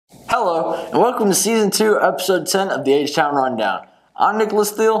Hello, and welcome to Season 2, Episode 10 of the H-Town Rundown. I'm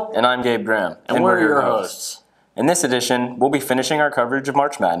Nicholas Thiel. And I'm Gabe Graham. And we're your hosts. In this edition, we'll be finishing our coverage of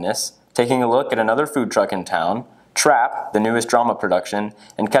March Madness, taking a look at another food truck in town, Trap, the newest drama production,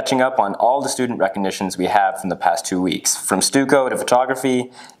 and catching up on all the student recognitions we have from the past 2 weeks, from Stuco to photography,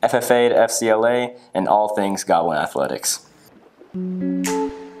 FFA to FCLA, and all things Godwin athletics.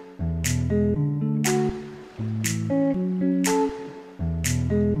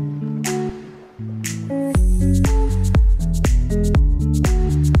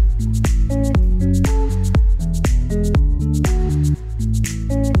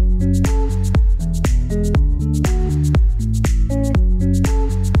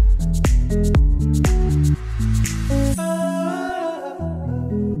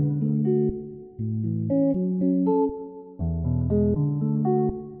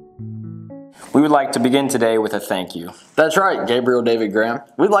 We would like to begin today with a thank you. That's right, Gabriel David Graham.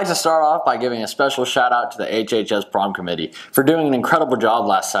 We'd like to start off by giving a special shout out to the HHS prom committee for doing an incredible job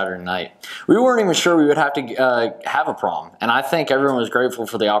last Saturday night. We weren't even sure we would have to have a prom, and I think everyone was grateful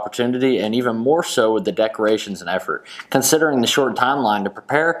for the opportunity, and even more so with the decorations and effort, considering the short timeline to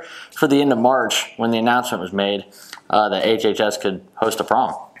prepare for the end of March when the announcement was made that HHS could host a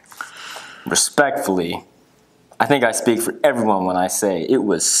prom. Respectfully, I think I speak for everyone when I say it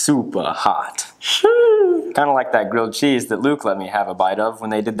was super hot. Kind of like that grilled cheese that Luke let me have a bite of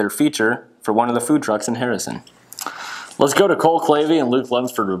when they did their feature for one of the food trucks in Harrison. Let's go to Cole Clavey and Luke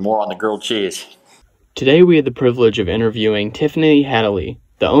Lunsford with more on the grilled cheese. Today we had the privilege of interviewing Tiffany Hadley,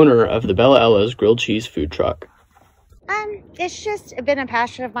 the owner of the Bella Ella's grilled cheese food truck. It's just been a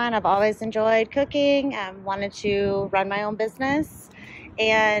passion of mine. I've always enjoyed cooking, wanted to run my own business,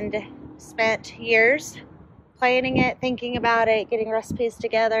 and spent years planning it, thinking about it, getting recipes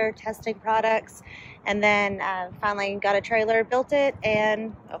together, testing products, and then finally got a trailer, built it,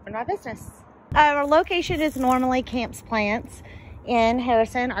 and opened my business. Our location is normally Camps Plants in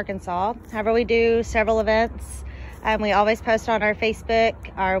Harrison, Arkansas. However, we do several events. We always post on our Facebook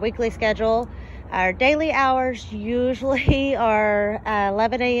our weekly schedule. Our daily hours usually are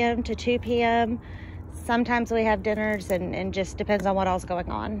 11 a.m. to 2 p.m. Sometimes we have dinners, and just depends on what else is going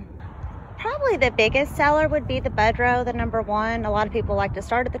on. Probably the biggest seller would be the bud roll, the number one. A lot of people like to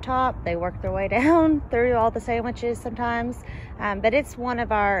start at the top. They work their way down through all the sandwiches sometimes. But it's the one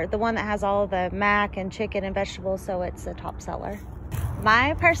that has all the mac and chicken and vegetables, so it's the top seller.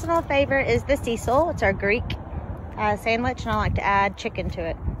 My personal favorite is the Cecil. It's our Greek sandwich, and I like to add chicken to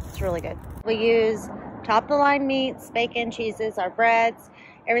it. It's really good. We use top-of-the-line meats, bacon, cheeses, our breads.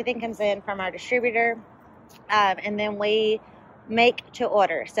 Everything comes in from our distributor. And then we make to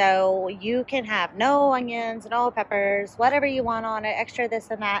order, so you can have no onions, no peppers, whatever you want on it, extra this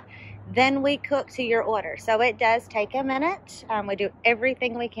and that. Then we cook to your order, so it does take a minute. We do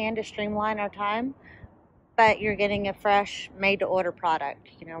everything we can to streamline our time, but you're getting a fresh made to order product.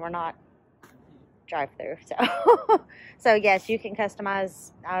 You know, we're not drive through, so yes, you can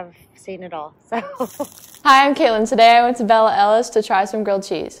customize. I've seen it all. Hi, I'm Caitlin. Today I went to Bella Ella's to try some grilled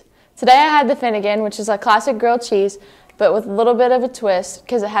cheese. Today I had the Finnegan, which is a classic grilled cheese, but with a little bit of a twist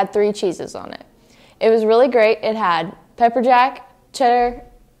because it had 3 cheeses on it. It was really great. It had pepper jack, cheddar,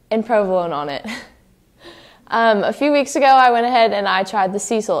 and provolone on it. A few weeks ago, I went ahead and I tried the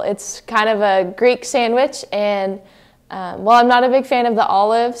Cecil. It's kind of a Greek sandwich, and while I'm not a big fan of the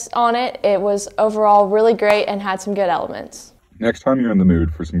olives on it, it was overall really great and had some good elements. Next time you're in the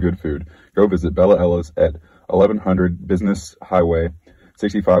mood for some good food, go visit Bella Ella's at 1100 Business Highway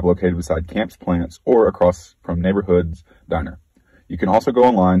 65, located beside Camps Plants or across from Neighborhoods Diner. You can also go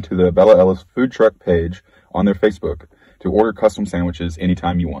online to the Bella Ella's food truck page on their Facebook to order custom sandwiches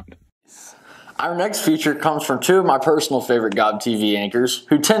anytime you want. Our next feature comes from 2 of my personal favorite GOB TV anchors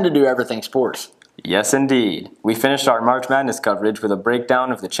who tend to do everything sports. Yes, indeed. We finished our March Madness coverage with a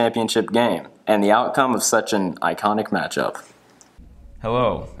breakdown of the championship game and the outcome of such an iconic matchup.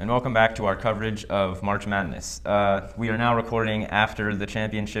 Hello, and welcome back to our coverage of March Madness. We are now recording after the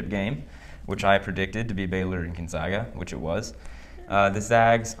championship game, which I predicted to be Baylor and Gonzaga, which it was. The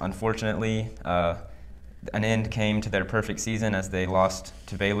Zags, unfortunately, an end came to their perfect season as they lost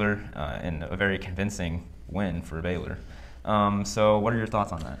to Baylor in a very convincing win for Baylor. So what are your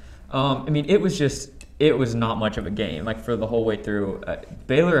thoughts on that? I mean, it was not much of a game, like for the whole way through.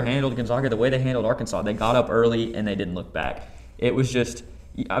 Baylor handled Gonzaga the way they handled Arkansas. They got up early and they didn't look back. It was just,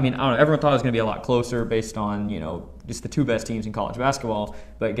 I mean, I don't know, everyone thought it was going to be a lot closer based on, you know, just the 2 best teams in college basketball,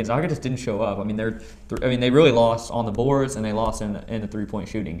 but Gonzaga just didn't show up. I mean, they really lost on the boards, and they lost in the 3-point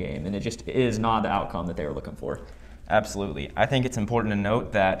shooting game, and it just is not the outcome that they were looking for. Absolutely. I think it's important to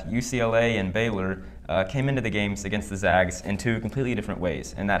note that UCLA and Baylor came into the games against the Zags in two completely different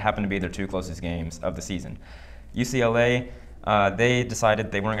ways, and that happened to be their two closest games of the season. UCLA, they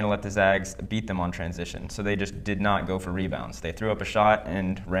decided they weren't going to let the Zags beat them on transition, so they just did not go for rebounds. They threw up a shot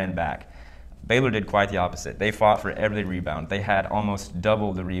and ran back. Baylor did quite the opposite. They fought for every rebound. They had almost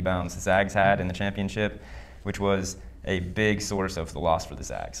double the rebounds the Zags had in the championship, which was a big source of the loss for the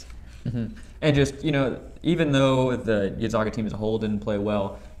Zags. Mm-hmm. And just, even though the Gonzaga team as a whole didn't play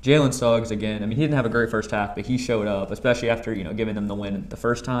well, Jalen Suggs, again, he didn't have a great first half, but he showed up, especially after, giving them the win the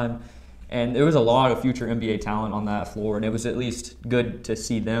first time. And there was a lot of future NBA talent on that floor, and it was at least good to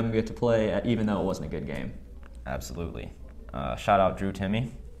see them get to play, even though it wasn't a good game. Absolutely. Shout out Drew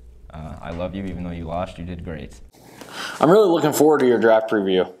Timme. I love you, even though you lost. You did great. I'm really looking forward to your draft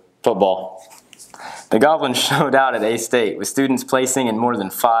preview. Football. The Goblins showed out at A-State, with students placing in more than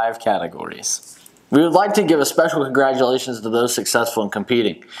 5 categories. We would like to give a special congratulations to those successful in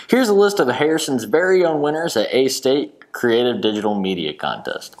competing. Here's a list of Harrison's very own winners at A-State Creative Digital Media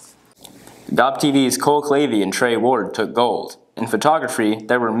Contest. GobTV's Cole Clavey and Trey Ward took gold. In photography,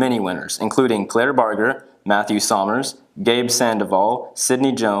 there were many winners, including Claire Barger, Matthew Sommers, Gabe Sandoval,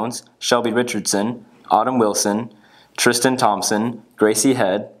 Sydney Jones, Shelby Richardson, Autumn Wilson, Tristan Thompson, Gracie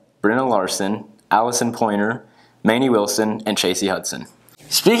Head, Brenna Larson, Allison Pointer, Manny Wilson, and Chasey Hudson.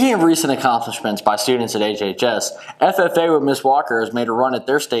 Speaking of recent accomplishments by students at HHS, FFA with Miss Walker has made a run at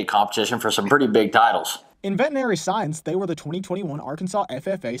their state competition for some pretty big titles. In veterinary science, they were the 2021 Arkansas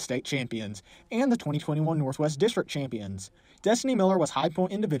FFA state champions and the 2021 Northwest District champions. Destiny Miller was high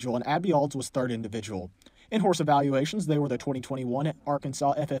point individual and Abby Alds was third individual. In horse evaluations, they were the 2021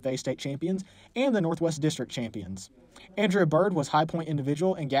 Arkansas FFA state champions and the Northwest District champions. Andrea Bird was high point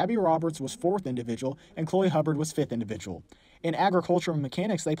individual and Gabby Roberts was fourth individual and Chloe Hubbard was fifth individual. In agriculture and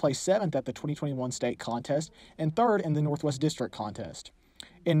mechanics, they placed seventh at the 2021 state contest and third in the Northwest District contest.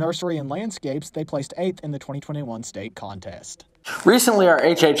 In nursery and landscapes, they placed 8th in the 2021 state contest. Recently, our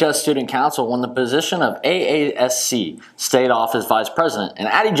HHS Student Council won the position of AASC, State Office Vice President, and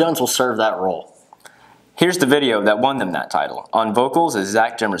Addie Jones will serve that role. Here's the video that won them that title. On vocals is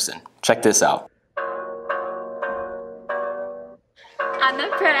Zach Jimerson. Check this out. On the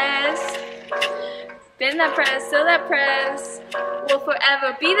press, been that press, still that press, will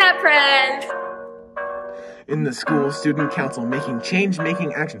forever be that press. In the school student council, making change,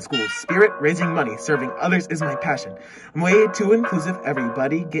 making action. School spirit, raising money, serving others is my passion. I'm way too inclusive,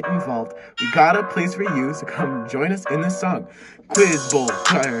 everybody get involved. We got a place for you, so come join us in this song. Quiz bowl,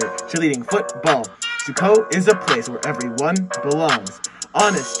 choir, cheerleading, football. Suco is a place where everyone belongs.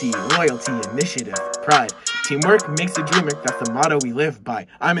 Honesty, loyalty, initiative, pride. Teamwork makes a dream work, that's the motto we live by.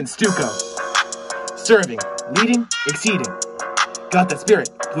 I'm in Stuco. Serving, leading, exceeding. Got that spirit,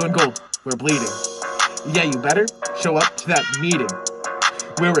 blue and gold, we're bleeding. Yeah, you better show up to that meeting.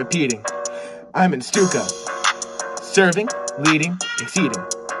 We're repeating. I'm in Stuco. Serving, leading, exceeding.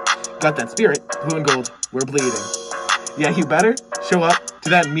 Got that spirit, blue and gold, we're bleeding. Yeah, you better show up to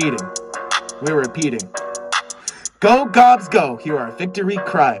that meeting. We're repeating. Go, Gobs, go! Hear our victory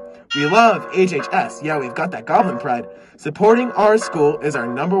cry. We love HHS. Yeah, we've got that goblin pride. Supporting our school is our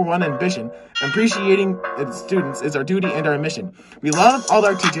 #1 ambition. Appreciating its students is our duty and our mission. We love all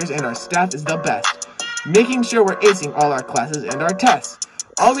our teachers and our staff is the best. Making sure we're acing all our classes and our tests.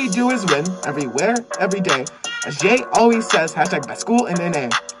 All we do is win, everywhere, every day. As Jay always says, hashtag best school in NA.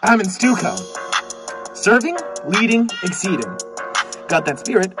 I'm in Stuco. Serving, leading, exceeding. Got that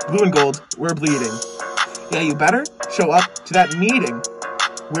spirit, blue and gold, we're bleeding. Yeah, you better show up to that meeting.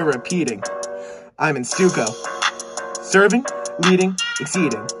 We're repeating. I'm in Stuco. Serving, leading,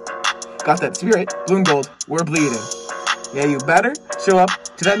 exceeding. Got that spirit, blue and gold, we're bleeding. Yeah, you better show up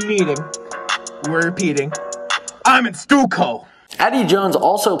to that meeting. We're repeating. I'm in Stuco. Addie Jones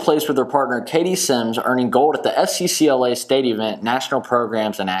also placed with her partner Katie Sims, earning gold at the SCCLA state event National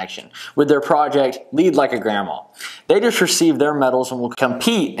Programs in Action with their project Lead Like a Grandma. They just received their medals and will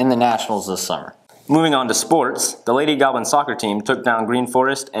compete in the Nationals this summer. Moving on to sports, the Lady Goblin soccer team took down Green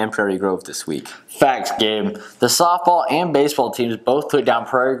Forest and Prairie Grove this week. Facts, Gabe. The softball and baseball teams both took down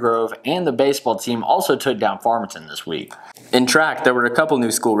Prairie Grove, and the baseball team also took down Farmington this week. In track, there were a couple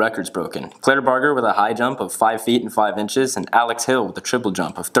new school records broken. Claire Barger with a high jump of 5 feet and 5 inches, and Alex Hill with a triple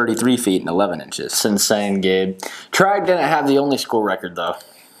jump of 33 feet and 11 inches. It's insane, Gabe. Track didn't have the only school record, though.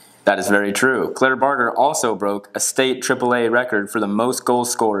 That is very true. Claire Barger also broke a state AAA record for the most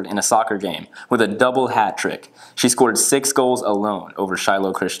goals scored in a soccer game with a double hat trick. She scored 6 goals alone over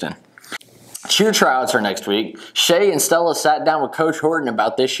Shiloh Christian. Cheer tryouts are next week. Shay and Stella sat down with Coach Horton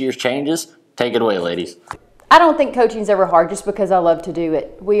about this year's changes. Take it away, ladies. I don't think coaching's ever hard just because I love to do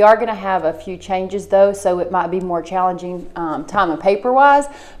it. We are going to have a few changes though, so it might be more challenging time and paper-wise.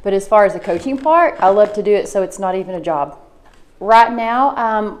 But as far as the coaching part, I love to do it, so it's not even a job. Right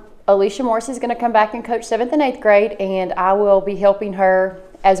now, Alicia Morris is going to come back and coach 7th and 8th grade, and I will be helping her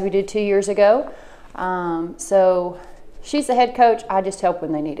as we did 2 years ago. So she's the head coach. I just help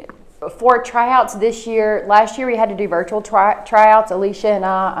when they need it. For tryouts this year, last year we had to do virtual tryouts. Alicia and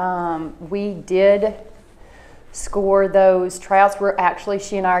I, we did score those tryouts. We're actually,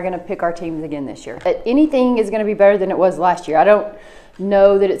 she and I are going to pick our teams again this year. But anything is going to be better than it was last year. I don't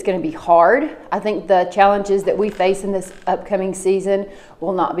know that it's going to be hard. I think the challenges that we face in this upcoming season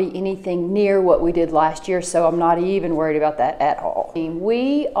will not be anything near what we did last year, so I'm not even worried about that at all.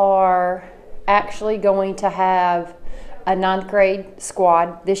 We are actually going to have a 9th grade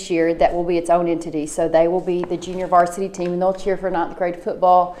squad this year that will be its own entity. So they will be the junior varsity team, and they'll cheer for 9th grade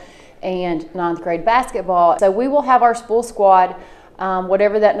football and 9th grade basketball. So we will have our full squad,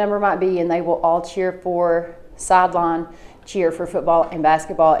 whatever that number might be, and they will all cheer for sideline, cheer for football and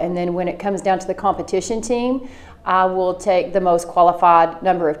basketball. And then when it comes down to the competition team, I will take the most qualified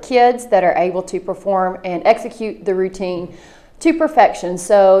number of kids that are able to perform and execute the routine to perfection.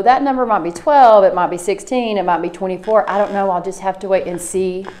 So that number might be 12, it might be 16, it might be 24. I don't know. I'll just have to wait and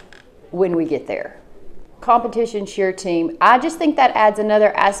see when we get there. Competition cheer team. I just think that adds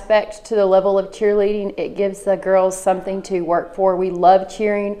another aspect to the level of cheerleading. It gives the girls something to work for. We love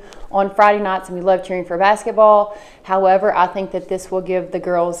cheering on Friday nights and we love cheering for basketball. However, I think that this will give the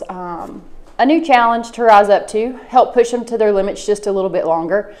girls a new challenge to rise up to, help push them to their limits just a little bit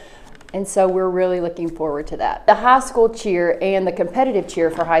longer. And so we're really looking forward to that. The high school cheer and the competitive cheer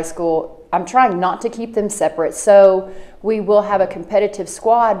for high school, I'm trying not to keep them separate. So we will have a competitive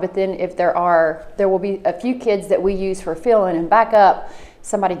squad, but then if there will be a few kids that we use for fill-in and backup.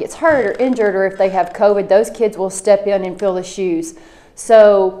 Somebody gets hurt or injured, or if they have COVID, those kids will step in and fill the shoes.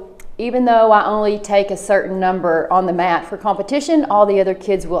 So even though I only take a certain number on the mat for competition, all the other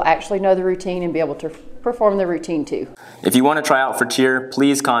kids will actually know the routine and be able to perform the routine too. If you want to try out for cheer,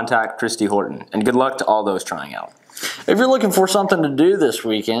 please contact Christy Horton, and good luck to all those trying out. If you're looking for something to do this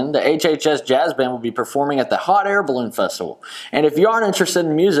weekend, the HHS Jazz Band will be performing at the Hot Air Balloon Festival. And if you aren't interested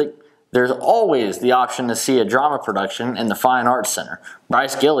in music, there's always the option to see a drama production in the Fine Arts Center.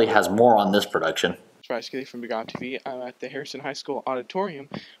 Bryce Gilley has more on this production. Bryce Gilley from Big TV. I'm at the Harrison High School Auditorium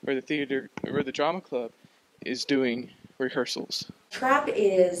where the drama club is doing rehearsals. Trap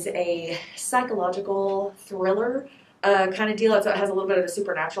is a psychological thriller kind of deal. So it has a little bit of the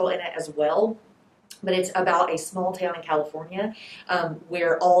supernatural in it as well. But it's about a small town in California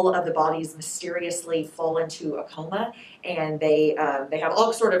where all of the bodies mysteriously fall into a coma, and they have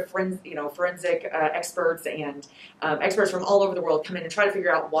all sort of forensic experts and experts from all over the world come in and try to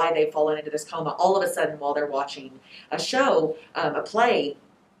figure out why they've fallen into this coma. All of a sudden, while they're watching a show, a play,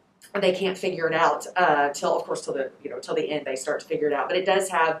 they can't figure it out till the end. They start to figure it out. But it does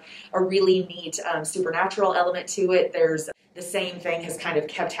have a really neat supernatural element to it. There's the same thing has kind of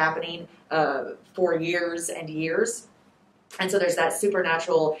kept happening for years and years. And so there's that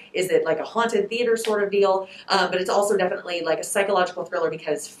supernatural, is it like a haunted theater sort of deal? But it's also definitely like a psychological thriller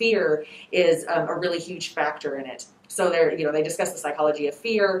because fear is a really huge factor in it. So they discuss the psychology of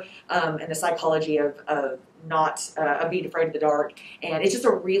fear and the psychology of being afraid of the dark, and it's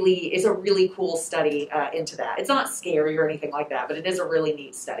a really cool study into that. It's not scary or anything like that, but it is a really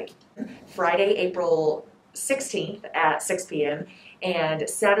neat study. Friday, April 16th at 6 p.m. and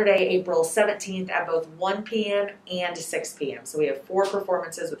Saturday, April 17th at both 1 p.m. and 6 p.m. So we have 4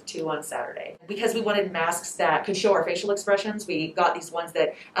 performances with 2 on Saturday. Because we wanted masks that could show our facial expressions, we got these ones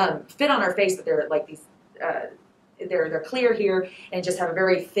that fit on our face, but they're like these they're clear here and just have a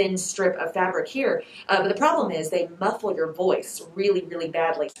very thin strip of fabric here. But the problem is they muffle your voice really, really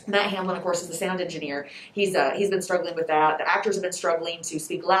badly. Matt Hamlin, of course, is the sound engineer. He's been struggling with that. The actors have been struggling to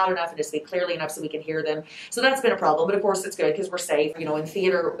speak loud enough and to speak clearly enough so we can hear them. So that's been a problem. But of course, it's good because we're safe. In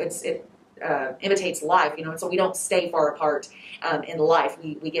theater, it imitates life, and so we don't stay far apart in life.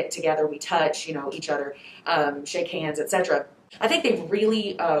 We get together, we touch, each other, shake hands, etc. I think they've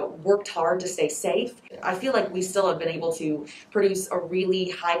really worked hard to stay safe. I feel like we still have been able to produce a really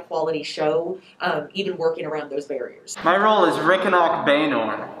high quality show, even working around those barriers. My role is Rickenach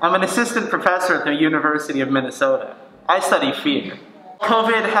Baynor. I'm an assistant professor at the University of Minnesota. I study fear.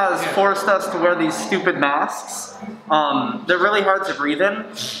 COVID has forced us to wear these stupid masks. They're really hard to breathe in.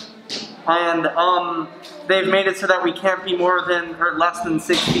 And they've made it so that we can't be less than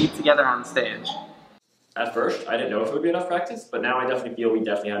 6 feet together on stage. At first, I didn't know if it would be enough practice, but now I definitely feel we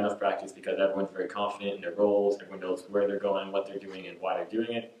definitely have enough practice because everyone's very confident in their roles, everyone knows where they're going, what they're doing, and why they're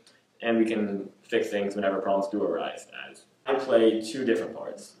doing it. and we can fix things whenever problems do arise. As I play two different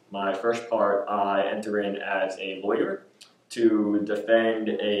parts. My first part, I enter in as a lawyer to defend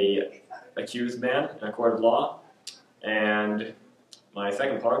a accused man in a court of law, and my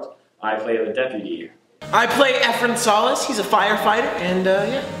second part, I play a deputy. I play Efren Solis. He's a firefighter, and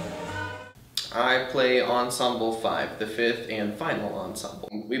yeah. I play Ensemble 5, the fifth and final ensemble.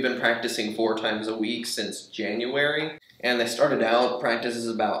 We've been practicing 4 times a week since January, and they started out, practices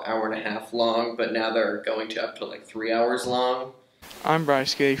about 1.5 hours long, but now they're going to up to like 3 hours long. I'm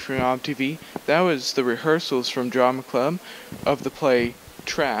Bryce Gay from ObTV. That was the rehearsals from Drama Club of the play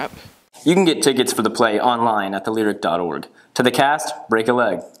Trap. You can get tickets for the play online at thelyric.org. To the cast, break a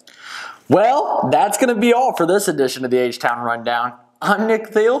leg. Well, that's going to be all for this edition of the H-Town Rundown. I'm Nick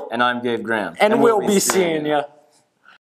Thiel. And I'm Gabe Graham. And we'll be seeing you.